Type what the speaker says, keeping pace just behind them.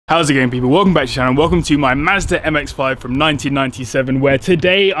How's it going, people? Welcome back to the channel. Welcome to my Mazda MX-5 from 1997, where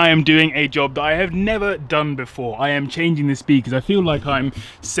today I am doing a job that I have never done before. I am changing the speakers. I feel like I'm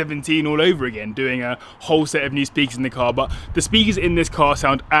 17 all over again, doing a whole set of new speakers in the car, but the speakers in this car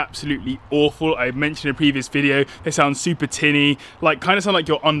sound absolutely awful. I mentioned in a previous video, they sound super tinny, like kind of sound like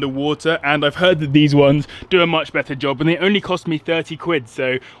you're underwater, and I've heard that these ones do a much better job, and they only cost me 30 quid,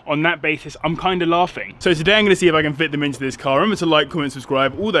 so on that basis, I'm kind of laughing. So today I'm going to see if I can fit them into this car. Remember to like, comment,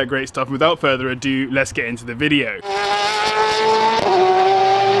 subscribe, all that great stuff. Without further ado, let's get into the video.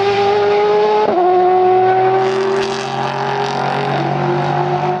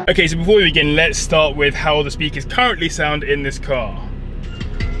 Okay, so before we begin, let's start with how the speakers currently sound in this car.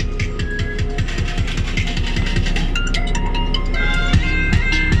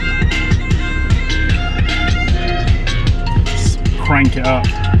 Let's crank it up.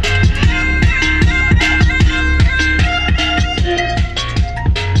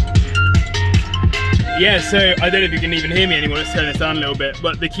 Yeah, so I don't know if you can even hear me anymore. Let's turn this down a little bit.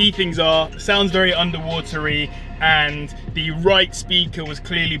 But the key things are, sounds very underwatery, and the right speaker was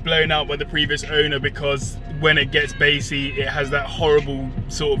clearly blown out by the previous owner because when it gets bassy, it has that horrible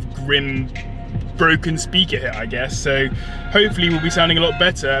sort of grim, broken speaker hit, I guess. So hopefully we'll be sounding a lot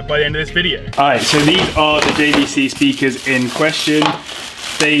better by the end of this video. All right, so these are the JVC speakers in question.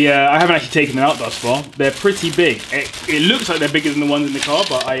 I haven't actually taken them out thus far. They're pretty big. It looks like they're bigger than the ones in the car,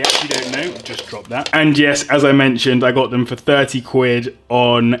 but I actually don't know. Just dropped that. And yes, as I mentioned, I got them for 30 quid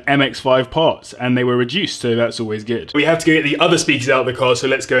on MX-5 parts, and they were reduced, so that's always good. We have to go get the other speakers out of the car, so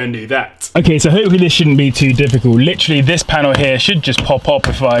let's go and do that. Okay, so hopefully this shouldn't be too difficult. Literally, this panel here should just pop up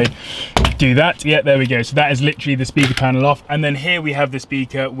if I do that. Yeah, there we go. So that is literally the speaker panel off. And then here we have the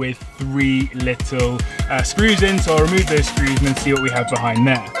speaker with 3 little screws in, so I'll remove those screws and then see what we have behind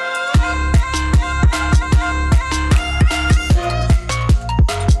there.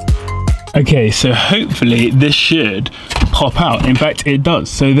 Okay, so hopefully this should pop out. In fact, it does.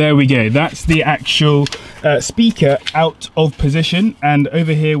 So there we go. That's the actual speaker out of position. And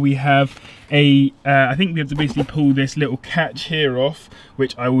over here we have I think we have to basically pull this little catch here off,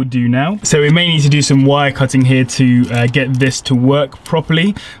 which I will do now. So we may need to do some wire cutting here to get this to work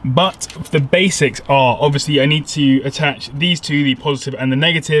properly. But the basics are, obviously I need to attach these two, the positive and the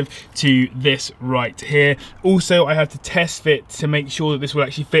negative, to this right here. Also, I have to test fit to make sure that this will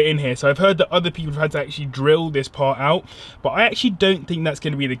actually fit in here. So I've heard that other people have had to actually drill this part out, but I actually don't think that's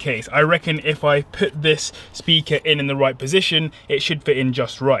going to be the case. I reckon if I put this speaker in the right position, it should fit in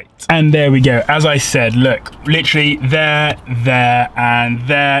just right. And there we go. As I said, look, literally there, and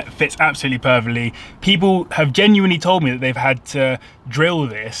there, fits absolutely perfectly. People have genuinely told me that they've had to drill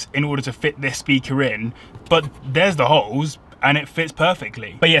this in order to fit this speaker in, but there's the holes and it fits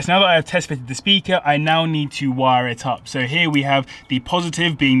perfectly. But yes, now that I have test fitted the speaker, I now need to wire it up. So here we have the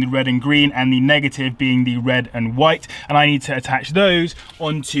positive being the red and green and the negative being the red and white, and I need to attach those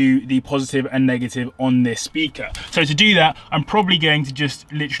onto the positive and negative on this speaker. So to do that, I'm probably going to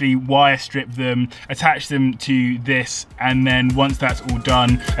just literally wire strip them, attach them to this, and then once that's all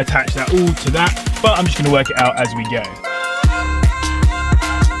done, attach that all to that. But I'm just gonna work it out as we go.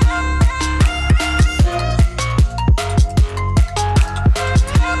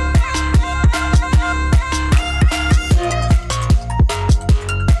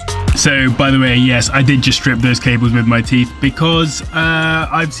 So, by the way, yes, I did just strip those cables with my teeth because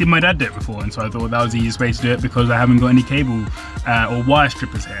I've seen my dad do it before, and so I thought that was the easiest way to do it because I haven't got any cable or wire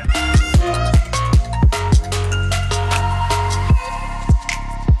strippers here.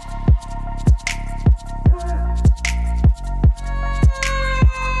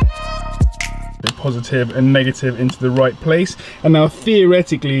 Positive and negative into the right place, and now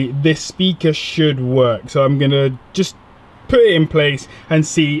theoretically this speaker should work. So I'm gonna just put it in place and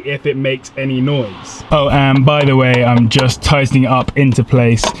see if it makes any noise. Oh, and by the way, I'm just tightening it up into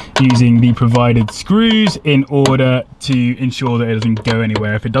place using the provided screws in order to ensure that it doesn't go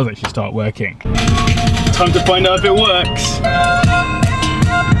anywhere if it does actually start working. Time to find out if it works.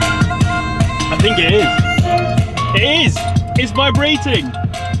 I think it is. It is! It's vibrating!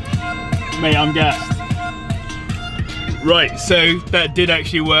 Mate, I'm gassed. Right, so that did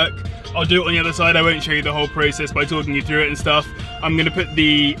actually work. I'll do it on the other side. I won't show you the whole process by talking you through it and stuff. I'm going to put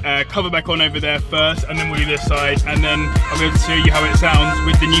the cover back on over there first, and then we'll do this side, and then I'll be able to show you how it sounds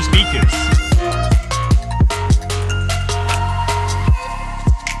with the new speakers.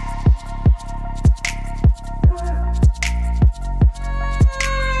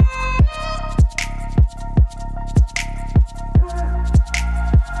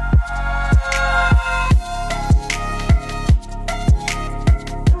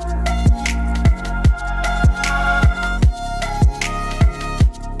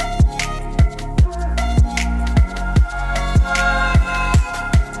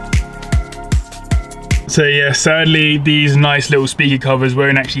 So yeah, sadly these nice little speaker covers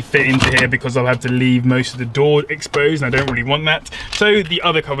won't actually fit into here because I'll have to leave most of the door exposed and I don't really want that. So the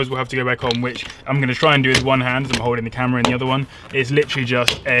other covers will have to go back on, which I'm going to try and do with one hand as I'm holding the camera in the other one. It's literally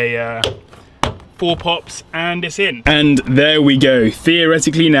just a 4 pops and it's in. And there we go.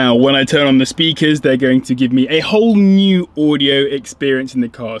 Theoretically now, when I turn on the speakers, they're going to give me a whole new audio experience in the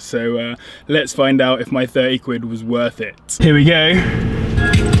car. So let's find out if my 30 quid was worth it. Here we go.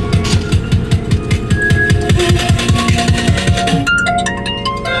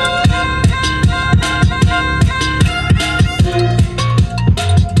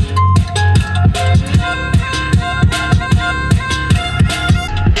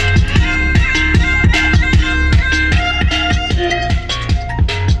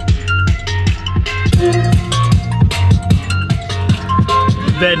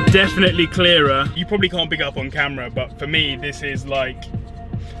 They're definitely clearer. You probably can't pick up on camera, but for me, this is like,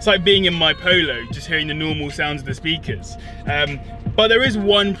 it's like being in my Polo, just hearing the normal sounds of the speakers. But there is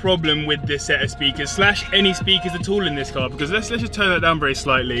one problem with this set of speakers, slash any speakers at all in this car, because let's just turn that down very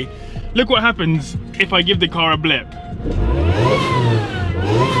slightly. Look what happens if I give the car a blip.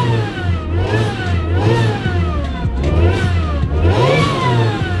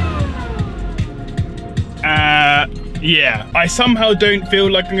 Yeah, I somehow don't feel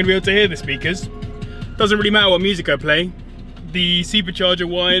like I'm gonna be able to hear the speakers. Doesn't really matter what music I play. The supercharger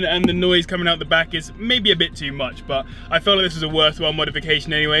whine and the noise coming out the back is maybe a bit too much, but I felt like this was a worthwhile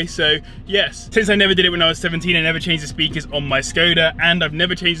modification anyway, so yes. Since I never did it when I was 17, I never changed the speakers on my Skoda, and I've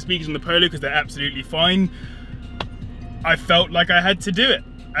never changed the speakers on the Polo because they're absolutely fine. I felt like I had to do it,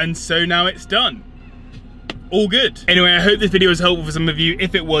 and so now it's done. All good. Anyway, I hope this video was helpful for some of you.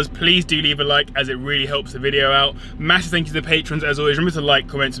 If it was, please do leave a like, as it really helps the video out. Massive thank you to the patrons as always. Remember to like,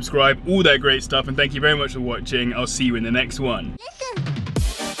 comment, subscribe, all that great stuff, and thank you very much for watching. I'll see you in the next one. Listen.